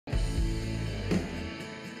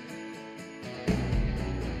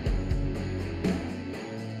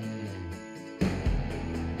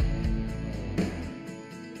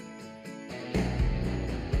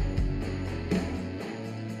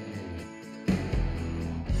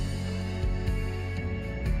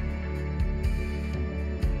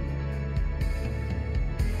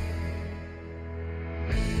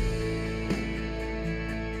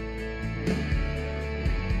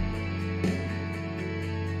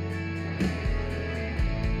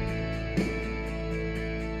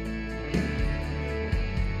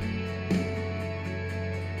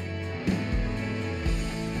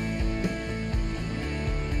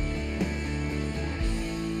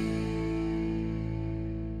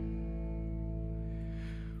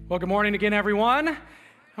Well, good morning again, everyone. I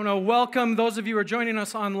want to welcome those of you who are joining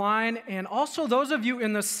us online and also those of you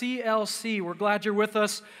in the CLC. We're glad you're with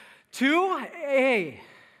us. 2A.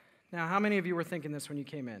 Now, how many of you were thinking this when you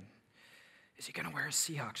came in? Is he going to wear a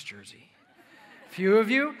Seahawks jersey? A few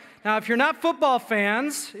of you. Now, if you're not football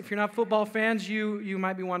fans, you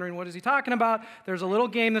might be wondering, what is he talking about? There's a little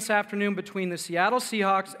game this afternoon between the Seattle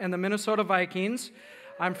Seahawks and the Minnesota Vikings.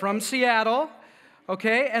 I'm from Seattle.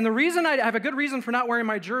 Okay, and the reason I have a good reason for not wearing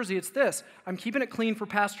my jersey, it's this. I'm keeping it clean for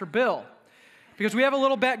Pastor Bill. Because we have a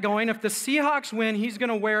little bet going. If the Seahawks win, he's going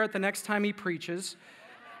to wear it the next time he preaches.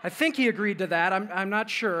 I think he agreed to that. I'm not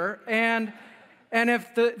sure. And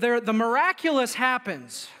if the miraculous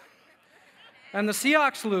happens and the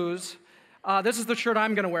Seahawks lose, this is the shirt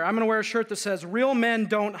I'm going to wear. I'm going to wear a shirt that says, "Real men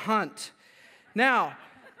don't hunt." Now,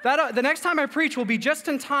 the next time I preach will be just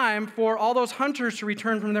in time for all those hunters to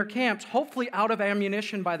return from their camps, hopefully out of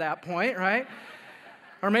ammunition by that point, right?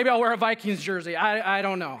 Or maybe I'll wear a Vikings jersey. I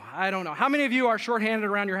don't know. How many of you are shorthanded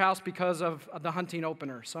around your house because of the hunting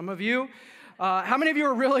opener? Some of you. How many of you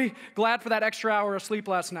are really glad for that extra hour of sleep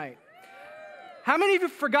last night? How many of you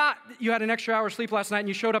forgot that you had an extra hour of sleep last night and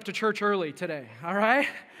you showed up to church early today, all right?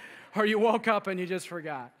 Or you woke up and you just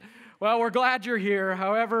forgot. Well, we're glad you're here,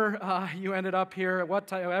 however you ended up here,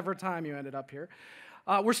 whatever time you ended up here.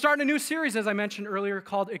 We're starting a new series, as I mentioned earlier,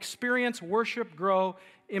 called Experience, Worship, Grow,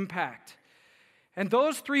 Impact. And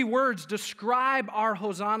those three words describe our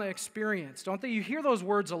Hosanna experience, don't they? You hear those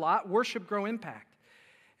words a lot, worship, grow, impact.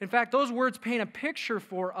 In fact, those words paint a picture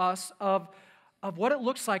for us of what it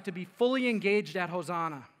looks like to be fully engaged at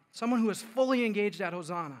Hosanna. Someone who is fully engaged at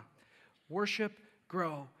Hosanna. Worship,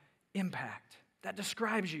 grow, impact. That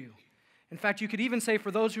describes you. In fact, you could even say for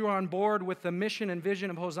those who are on board with the mission and vision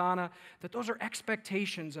of Hosanna, that those are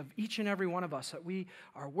expectations of each and every one of us, that we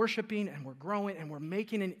are worshiping and we're growing and we're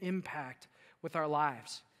making an impact with our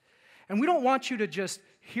lives. And we don't want you to just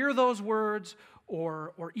hear those words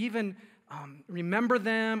or even remember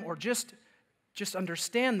them or just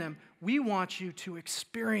understand them. We want you to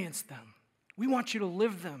experience them. We want you to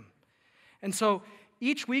live them. And so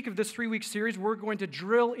each week of this 3-week series, we're going to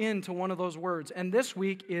drill into one of those words. And this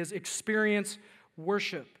week is experience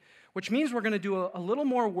worship, which means we're going to do a little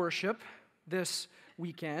more worship this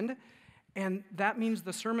weekend. And that means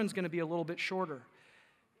the sermon's going to be a little bit shorter.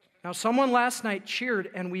 Now, someone last night cheered,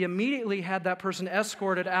 and we immediately had that person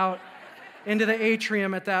escorted out into the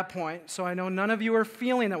atrium at that point. So I know none of you are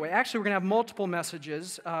feeling that way. Actually, we're going to have multiple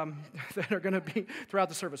messages that are going to be throughout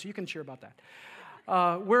the service. You can cheer about that.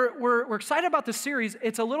 We're excited about this series.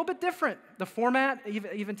 It's a little bit different. The format,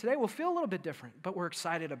 even today, will feel a little bit different, but we're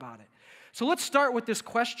excited about it. So let's start with this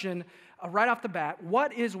question right off the bat.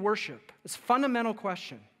 What is worship? It's a fundamental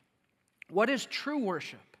question. What is true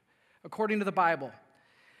worship according to the Bible?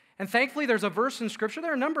 And thankfully, there's a verse in Scripture.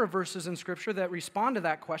 There are a number of verses in Scripture that respond to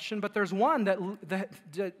that question, but there's one that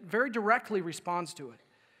very directly responds to it.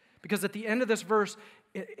 Because at the end of this verse,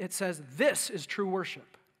 it says, "This is true worship."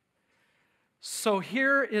 So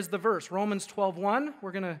here is the verse, Romans 12:1.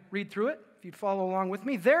 We're going to read through it, if you'd follow along with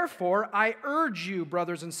me. "Therefore, I urge you,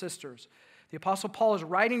 brothers and sisters." The Apostle Paul is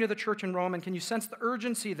writing to the church in Rome, and can you sense the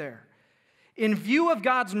urgency there? "In view of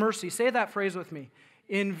God's mercy," say that phrase with me,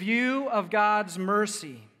 "in view of God's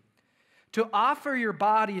mercy, to offer your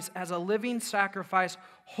bodies as a living sacrifice,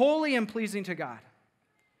 holy and pleasing to God.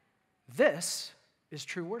 This is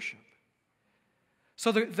true worship."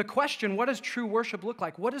 So the question, what does true worship look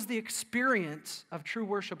like? What does the experience of true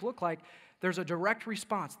worship look like? There's a direct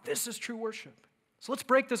response. This is true worship. So let's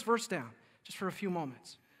break this verse down just for a few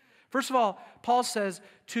moments. First of all, Paul says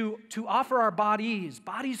to offer our bodies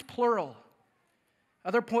plural.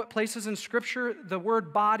 Other places in Scripture, the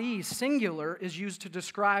word body, singular, is used to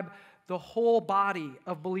describe the whole body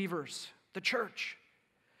of believers, the church.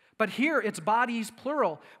 But here it's bodies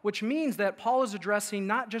plural, which means that Paul is addressing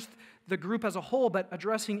not just the group as a whole, but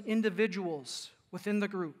addressing individuals within the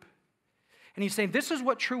group. And he's saying this is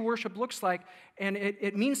what true worship looks like, and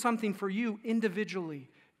it means something for you individually,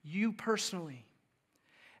 you personally.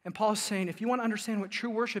 And Paul is saying, if you want to understand what true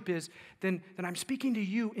worship is, then I'm speaking to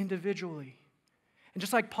you individually. And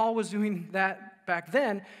just like Paul was doing that back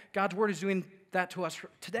then, God's word is doing that to us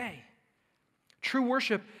today. True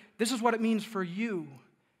worship, this is what it means for you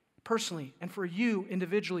personally, and for you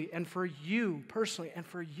individually, and for you personally, and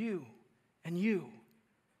for you and you.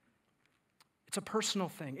 It's a personal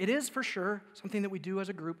thing. It is for sure something that we do as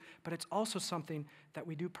a group, but it's also something that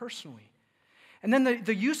we do personally. And then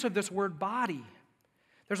the use of this word body.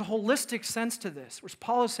 There's a holistic sense to this, where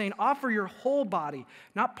Paul is saying, offer your whole body,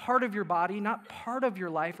 not part of your body, not part of your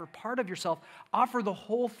life or part of yourself. Offer the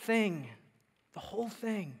whole thing, the whole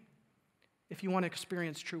thing. if you want to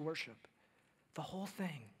experience true worship. The whole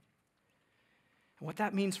thing. And what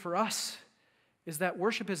that means for us is that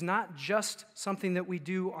worship is not just something that we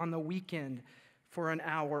do on the weekend for an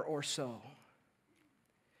hour or so.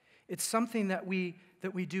 It's something that we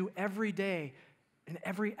do every day and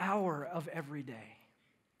every hour of every day.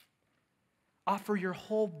 Offer your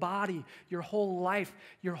whole body, your whole life,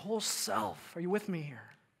 your whole self. Are you with me here?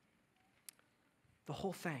 The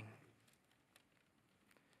whole thing.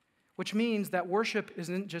 Which means that worship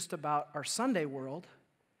isn't just about our Sunday world,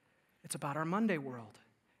 it's about our Monday world,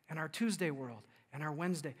 and our Tuesday world, and our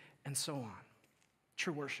Wednesday, and so on.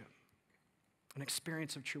 True worship. An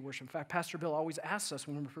experience of true worship. In fact, Pastor Bill always asks us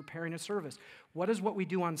when we're preparing a service, what is what we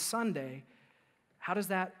do on Sunday, how does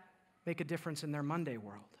that make a difference in their Monday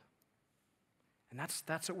world? And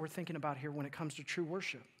that's what we're thinking about here when it comes to true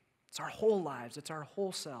worship. It's our whole lives, it's our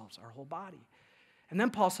whole selves, our whole body. And then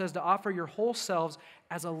Paul says to offer your whole selves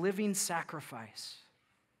as a living sacrifice.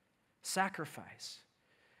 Sacrifice.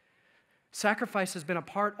 Sacrifice has been a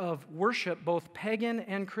part of worship, both pagan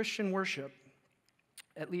and Christian worship,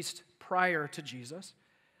 at least prior to Jesus,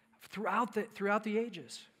 throughout the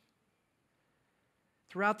ages.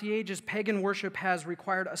 Throughout the ages, pagan worship has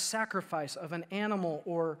required a sacrifice of an animal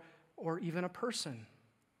or even a person.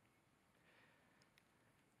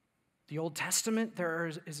 The Old Testament,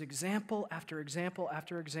 there is example after example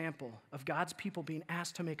after example of God's people being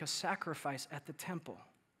asked to make a sacrifice at the temple.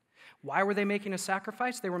 Why were they making a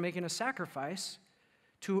sacrifice? They were making a sacrifice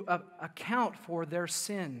to account for their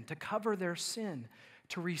sin, to cover their sin.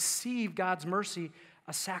 To receive God's mercy,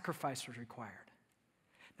 a sacrifice was required.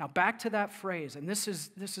 Now back to that phrase, and this is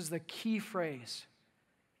the key phrase.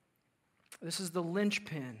 This is the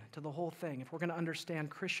linchpin to the whole thing if we're going to understand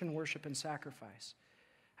Christian worship and sacrifice.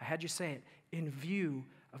 I had you say it, in view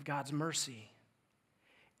of God's mercy.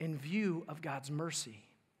 In view of God's mercy.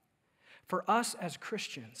 For us as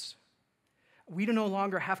Christians, we no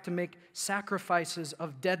longer have to make sacrifices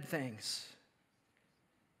of dead things.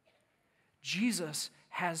 Jesus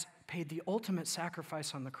has paid the ultimate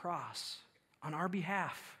sacrifice on the cross on our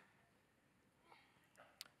behalf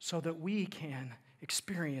so that we can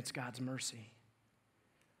experience God's mercy.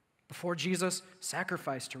 Before Jesus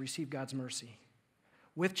sacrificed to receive God's mercy.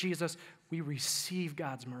 With Jesus, we receive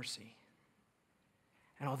God's mercy.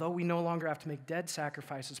 And although we no longer have to make dead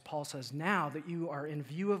sacrifices, Paul says, now that you are in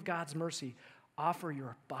view of God's mercy, offer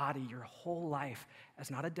your body, your whole life,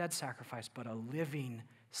 as not a dead sacrifice, but a living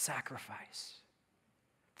sacrifice.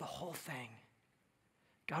 The whole thing.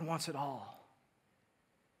 God wants it all.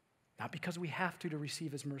 Not because we have to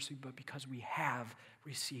receive his mercy, but because we have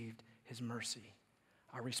received his mercy.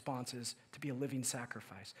 Our response is to be a living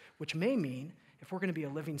sacrifice, which may mean, if we're going to be a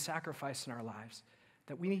living sacrifice in our lives,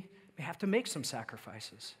 that we may have to make some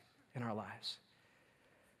sacrifices in our lives.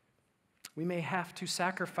 We may have to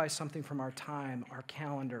sacrifice something from our time, our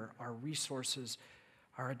calendar, our resources,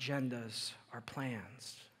 our agendas, our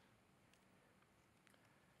plans.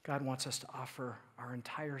 God wants us to offer our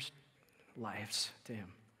entire lives to him.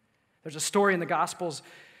 There's a story in the Gospels.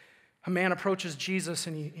 A man approaches Jesus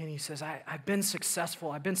and he says, I've been successful.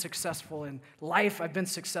 I've been successful in life. I've been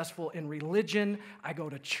successful in religion. I go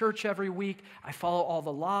to church every week. I follow all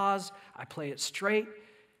the laws. I play it straight.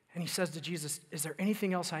 And he says to Jesus, is there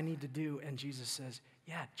anything else I need to do? And Jesus says,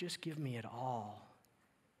 yeah, just give me it all.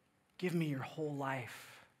 Give me your whole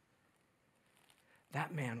life.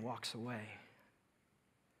 That man walks away.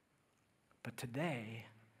 But today,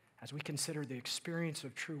 as we consider the experience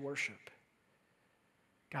of true worship,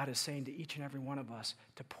 God is saying to each and every one of us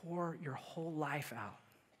to pour your whole life out,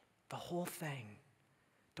 the whole thing.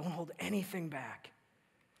 Don't hold anything back.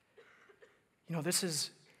 You know, this is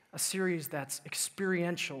a series that's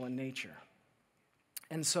experiential in nature.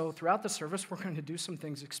 And so throughout the service, we're going to do some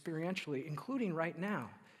things experientially, including right now.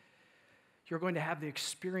 You're going to have the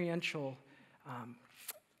experiential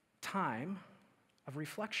time of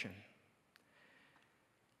reflection.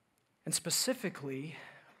 And specifically,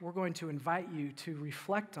 we're going to invite you to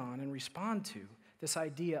reflect on and respond to this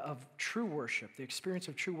idea of true worship, the experience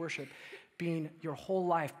of true worship being your whole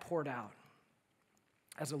life poured out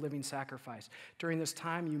as a living sacrifice. During this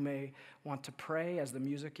time, you may want to pray as the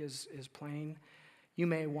music is playing. You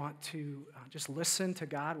may want to just listen to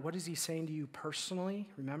God. What is he saying to you personally?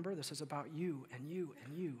 Remember, this is about you and you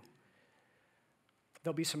and you.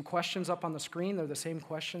 There'll be some questions up on the screen. They're the same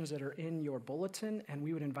questions that are in your bulletin, and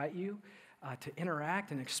we would invite you to interact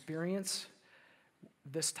and experience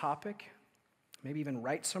this topic, maybe even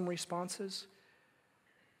write some responses.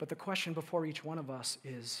 But the question before each one of us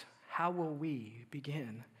is, how will we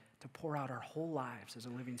begin to pour out our whole lives as a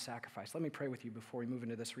living sacrifice? Let me pray with you before we move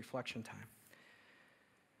into this reflection time.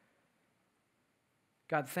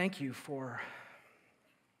 God, thank you for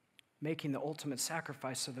making the ultimate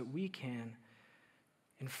sacrifice so that we can,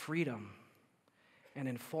 in freedom and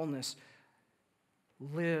in fullness,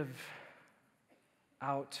 live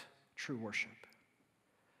out true worship,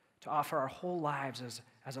 to offer our whole lives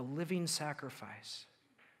as a living sacrifice,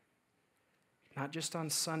 not just on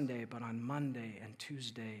Sunday, but on Monday and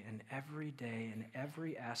Tuesday and every day and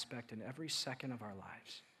every aspect and every second of our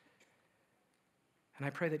lives. And I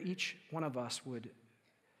pray that each one of us would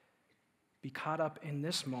be caught up in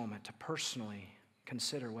this moment to personally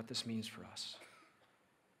consider what this means for us.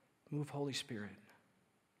 Move, Holy Spirit.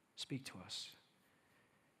 Speak to us.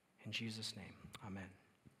 In Jesus' name, amen.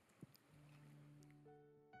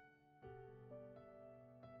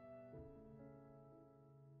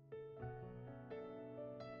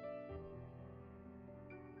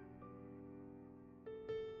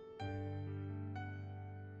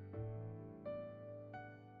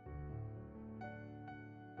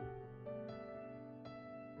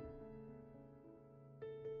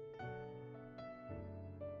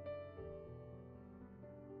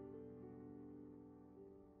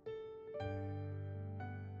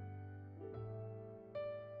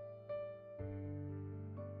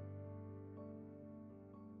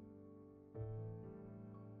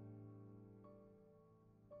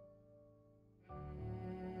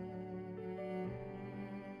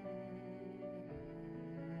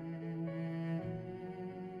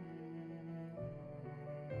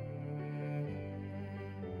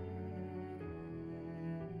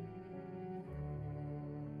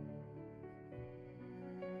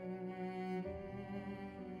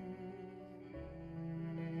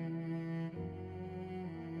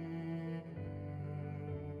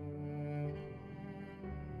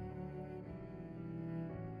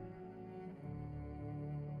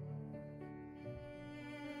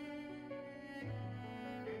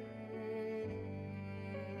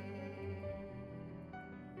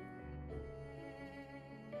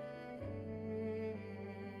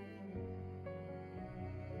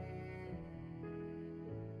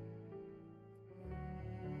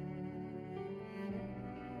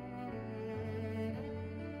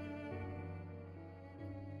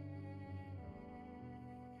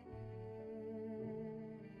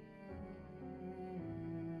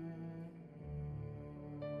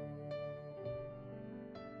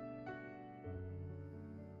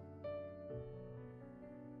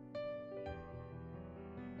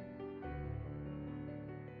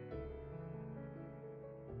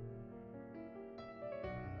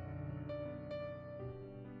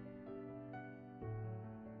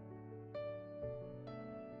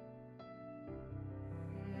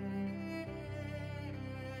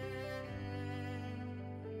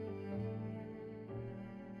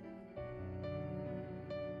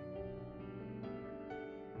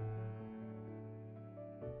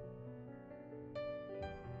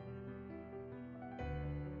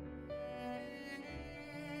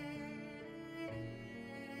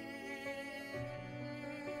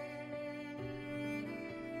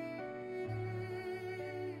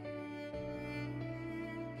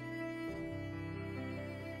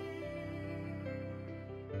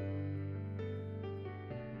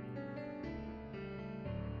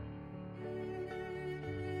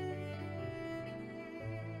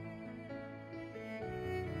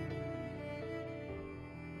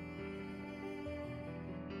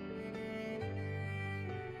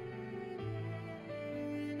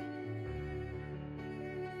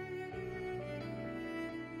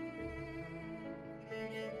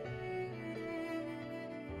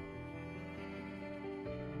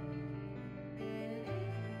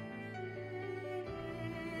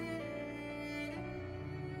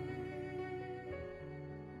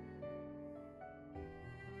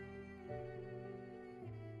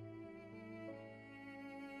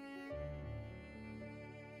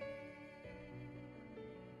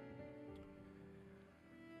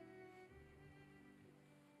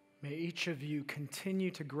 May each of you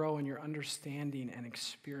continue to grow in your understanding and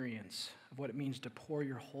experience of what it means to pour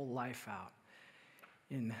your whole life out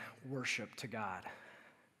in worship to God.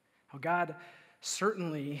 Now, God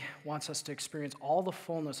certainly wants us to experience all the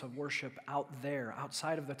fullness of worship out there,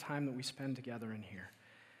 outside of the time that we spend together in here.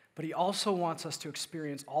 But He also wants us to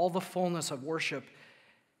experience all the fullness of worship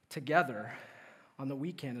together on the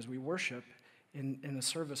weekend as we worship in a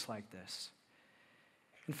service like this.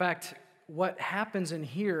 In fact, what happens in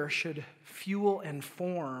here should fuel and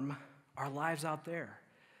form our lives out there.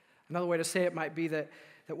 Another way to say it might be that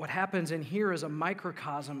what happens in here is a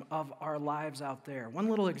microcosm of our lives out there. One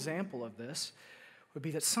little example of this would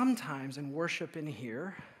be that sometimes in worship in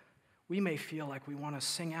here, we may feel like we want to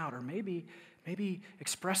sing out or maybe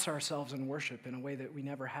express ourselves in worship in a way that we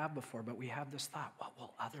never have before, but we have this thought, what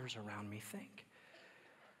will others around me think?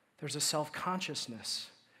 There's a self-consciousness.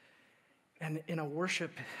 And in a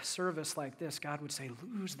worship service like this, God would say,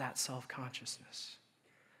 lose that self-consciousness.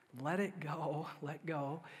 Let it go, let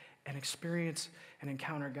go, and experience and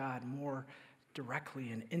encounter God more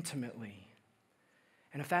directly and intimately.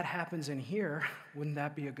 And if that happens in here, wouldn't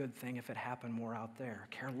that be a good thing if it happened more out there?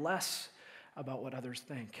 Care less about what others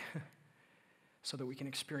think so that we can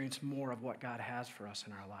experience more of what God has for us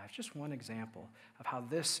in our lives. Just one example of how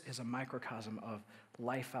this is a microcosm of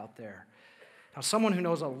life out there. Now, someone who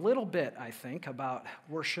knows a little bit, I think, about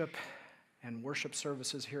worship and worship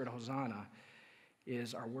services here at Hosanna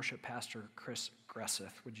is our worship pastor, Chris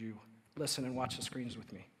Gresseth. Would you listen and watch the screens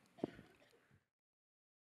with me?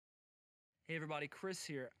 Hey everybody, Chris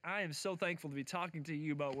here. I am so thankful to be talking to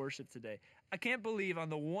you about worship today. I can't believe on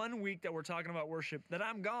the 1 week that we're talking about worship that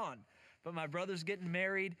I'm gone. But my brother's getting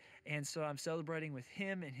married, and so I'm celebrating with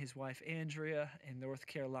him and his wife Andrea in North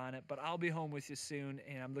Carolina. But I'll be home with you soon,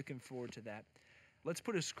 and I'm looking forward to that. Let's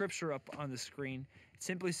put a scripture up on the screen. It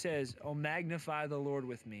simply says, "Oh, magnify the Lord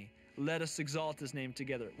with me. Let us exalt his name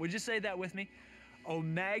together." Would you say that with me? "Oh,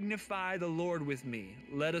 magnify the Lord with me.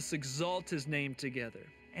 Let us exalt his name together."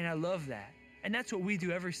 And I love that. And that's what we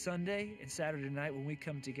do every Sunday and Saturday night when we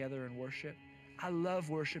come together and worship. I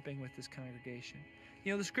love worshiping with this congregation.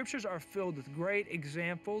 You know, the scriptures are filled with great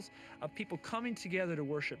examples of people coming together to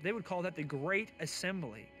worship. They would call that the Great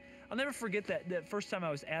Assembly. I'll never forget that first time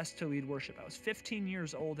I was asked to lead worship. I was 15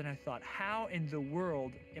 years old, and I thought, how in the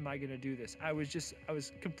world am I going to do this? I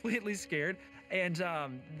was completely scared. And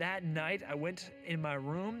that night, I went in my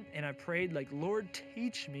room, and I prayed, like, Lord,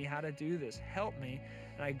 teach me how to do this. Help me.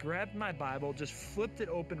 And I grabbed my Bible, just flipped it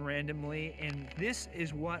open randomly, and this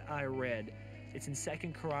is what I read. It's in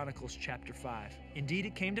 2 Chronicles chapter 5. "Indeed,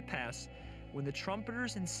 it came to pass, when the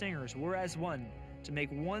trumpeters and singers were as one, to make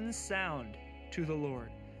one sound to the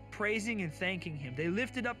Lord, praising and thanking him. They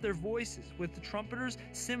lifted up their voices with the trumpeters,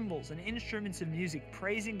 cymbals, and instruments of music,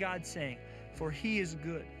 praising God, saying, For he is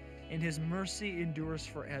good, and his mercy endures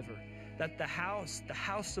forever. That the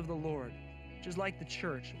house of the Lord, just like the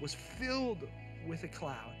church, was filled with a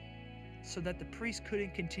cloud, so that the priest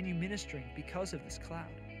couldn't continue ministering because of this cloud.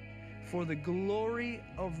 For the glory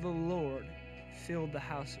of the Lord filled the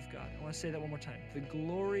house of God." I want to say that one more time. The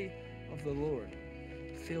glory of the Lord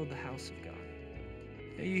filled the house of God.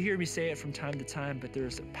 Now, you hear me say it from time to time, but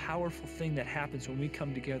there's a powerful thing that happens when we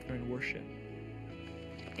come together and worship.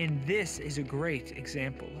 And this is a great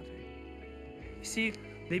example of it. You see,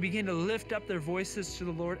 they began to lift up their voices to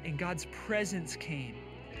the Lord, and God's presence came.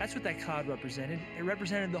 That's what that cloud represented. It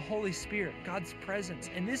represented the Holy Spirit, God's presence.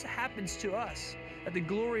 And this happens to us, that the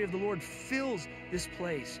glory of the Lord fills this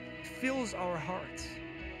place, fills our hearts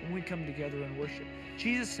when we come together and worship.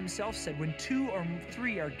 Jesus himself said, "When 2 or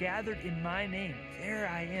 3 are gathered in my name, there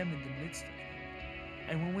I am in the midst of them."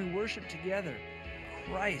 And when we worship together,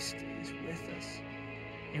 Christ is with us,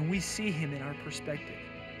 and we see him in our perspective.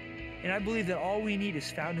 And I believe that all we need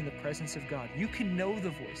is found in the presence of God. You can know the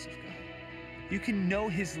voice of God. You can know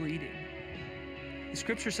his leading. The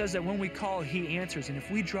scripture says that when we call, he answers, and if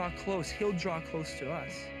we draw close, he'll draw close to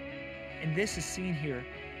us. And this is seen here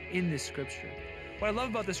in this scripture. What I love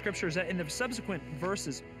about the scripture is that in the subsequent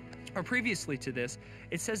verses, or previously to this,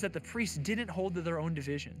 it says that the priests didn't hold to their own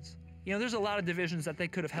divisions. You know, there's a lot of divisions that they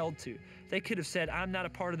could have held to. They could have said, I'm not a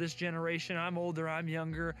part of this generation, I'm older, I'm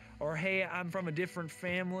younger, or hey, I'm from a different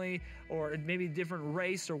family, or maybe a different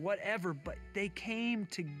race, or whatever, but they came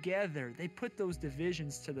together. They put those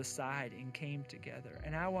divisions to the side and came together.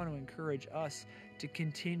 And I want to encourage us to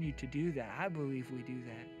continue to do that. I believe we do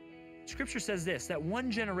that. Scripture says this, that one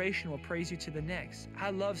generation will praise you to the next. I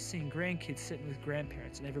love seeing grandkids sitting with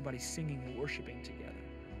grandparents and everybody singing and worshiping together.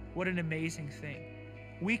 What an amazing thing.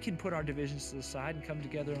 We can put our divisions to the side and come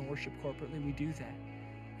together and worship corporately. We do that.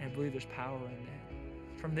 And I believe there's power in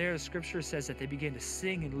that. From there, the scripture says that they began to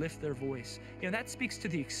sing and lift their voice. You know, that speaks to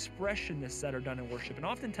the expressionness that are done in worship. And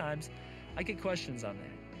oftentimes, I get questions on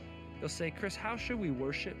that. They'll say, Chris, how should we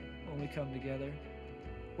worship when we come together?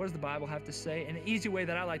 What does the Bible have to say? And an easy way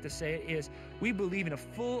that I like to say it is, we believe in a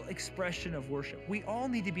full expression of worship. We all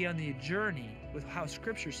need to be on the journey with how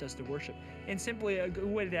Scripture says to worship. And simply a good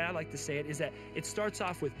way that I like to say it is that it starts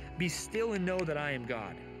off with, be still and know that I am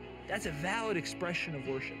God. That's a valid expression of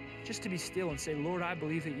worship. Just to be still and say, Lord, I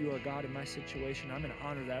believe that you are God in my situation. I'm going to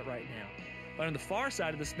honor that right now. But on the far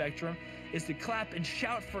side of the spectrum is to clap and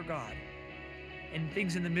shout for God. And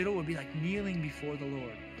things in the middle would be like kneeling before the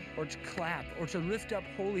Lord, or to clap, or to lift up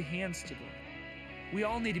holy hands to God. We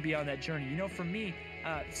all need to be on that journey. You know, for me,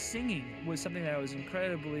 Singing was something that I was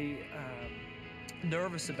incredibly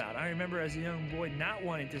nervous about. I remember as a young boy not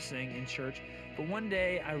wanting to sing in church, but one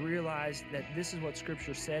day I realized that this is what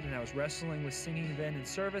Scripture said, and I was wrestling with singing then in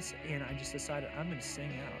service, and I just decided I'm going to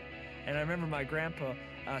sing out. And I remember my grandpa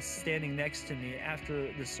standing next to me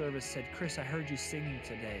after the service said, "Chris, I heard you singing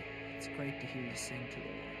today. It's great to hear you sing to the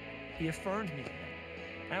Lord." He affirmed me in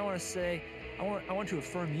that. And I want to say, I want to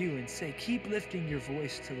affirm you and say, keep lifting your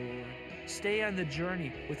voice to the Lord. Stay on the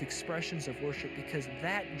journey with expressions of worship, because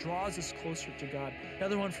that draws us closer to God.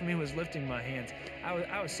 Another one for me was lifting my hands.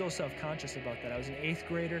 I was so self-conscious about that. I was an 8th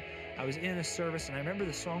grader. I was in a service, and I remember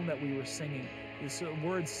the song that we were singing. The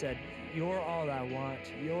words said, "You're all I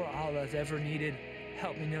want. You're all I've ever needed.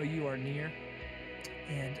 Help me know you are near."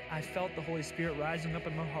 And I felt the Holy Spirit rising up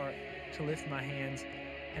in my heart to lift my hands.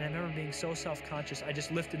 And I remember being so self-conscious, I just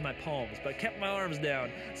lifted my palms, but kept my arms down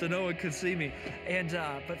so no one could see me. And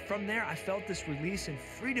but from there, I felt this release and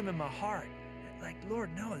freedom in my heart. Like, Lord,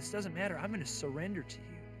 no, this doesn't matter. I'm going to surrender to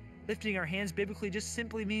you. Lifting our hands biblically just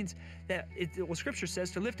simply means that what Scripture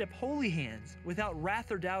says, to lift up holy hands without wrath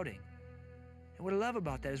or doubting. And what I love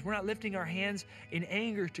about that is we're not lifting our hands in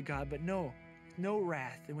anger to God, but no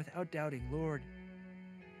wrath and without doubting. Lord,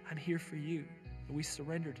 I'm here for you. And we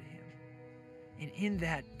surrender to Him. And in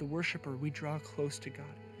that, the worshiper, we draw close to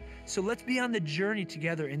God. So let's be on the journey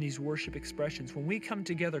together in these worship expressions. When we come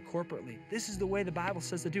together corporately, this is the way the Bible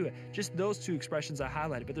says to do it. Just those 2 expressions I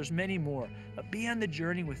highlighted, but there's many more. But be on the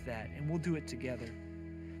journey with that, and we'll do it together.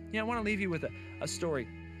 I want to leave you with a story.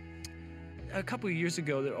 A couple of years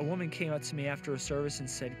ago, a woman came up to me after a service and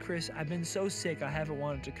said, "Chris, I've been so sick, I haven't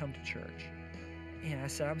wanted to come to church." And I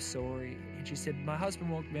said, "I'm sorry." And she said, "My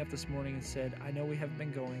husband woke me up this morning and said, I know we haven't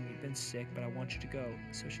been going, you've been sick, but I want you to go."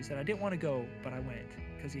 So she said, "I didn't want to go, but I went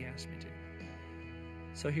because he asked me to."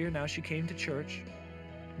 So here now she came to church,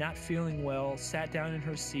 not feeling well, sat down in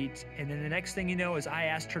her seat, and then the next thing you know is I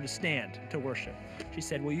asked her to stand to worship. She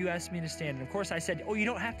said, "Well, you asked me to stand." And of course I said, "Oh, you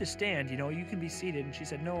don't have to stand, you can be seated." And she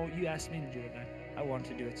said, "No, you asked me to do it." And I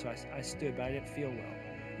wanted to do it, so I stood, but I didn't feel well.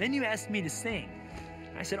 "Then you asked me to sing."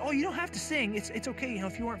 I said, "Oh, you don't have to sing. It's okay.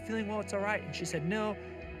 If you weren't feeling well, it's all right." And she said, "No,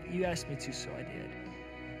 you asked me to, so I did."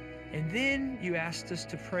 And then you asked us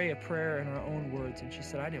to pray a prayer in our own words. And she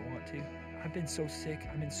said, "I didn't want to. I've been so sick.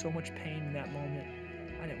 I'm in so much pain in that moment.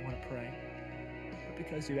 I didn't want to pray. But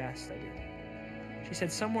because you asked, I did." She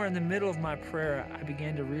said, "Somewhere in the middle of my prayer, I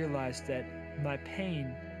began to realize that my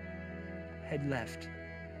pain had left,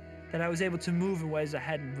 that I was able to move in ways I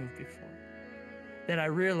hadn't moved before. That I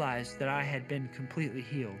realized that I had been completely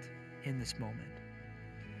healed in this moment."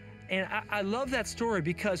 And I love that story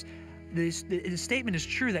because the statement is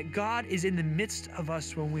true, that God is in the midst of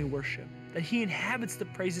us when we worship, that He inhabits the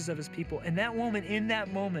praises of His people. And that woman in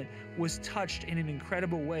that moment was touched in an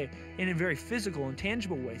incredible way, in a very physical and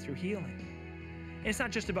tangible way through healing. And it's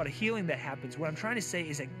not just about a healing that happens. What I'm trying to say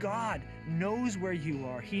is that God knows where you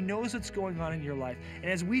are. He knows what's going on in your life.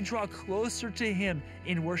 And as we draw closer to Him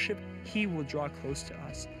in worship, He will draw close to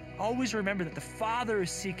us. Always remember that the Father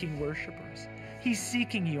is seeking worshipers. He's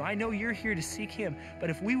seeking you. I know you're here to seek Him,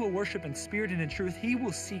 but if we will worship in spirit and in truth, He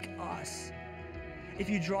will seek us.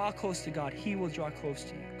 If you draw close to God, He will draw close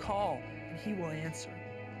to you. Call, and He will answer.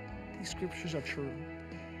 These scriptures are true.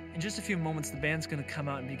 In just a few moments, the band's going to come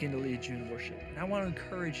out and begin to lead you in worship. And I want to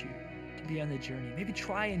encourage you to be on the journey. Maybe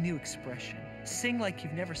try a new expression. Sing like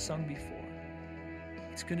you've never sung before.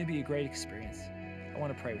 It's going to be a great experience. I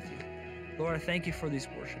want to pray with you. Lord, I thank You for these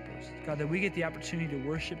worshipers. God, that we get the opportunity to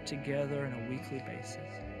worship together on a weekly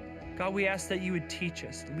basis. God, we ask that You would teach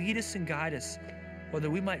us, lead us and guide us, Lord, that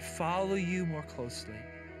we might follow You more closely.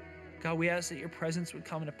 God, we ask that Your presence would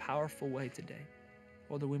come in a powerful way today,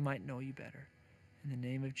 Lord, that we might know You better. In the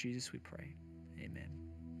name of Jesus we pray. Amen.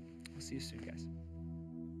 We'll see you soon, guys.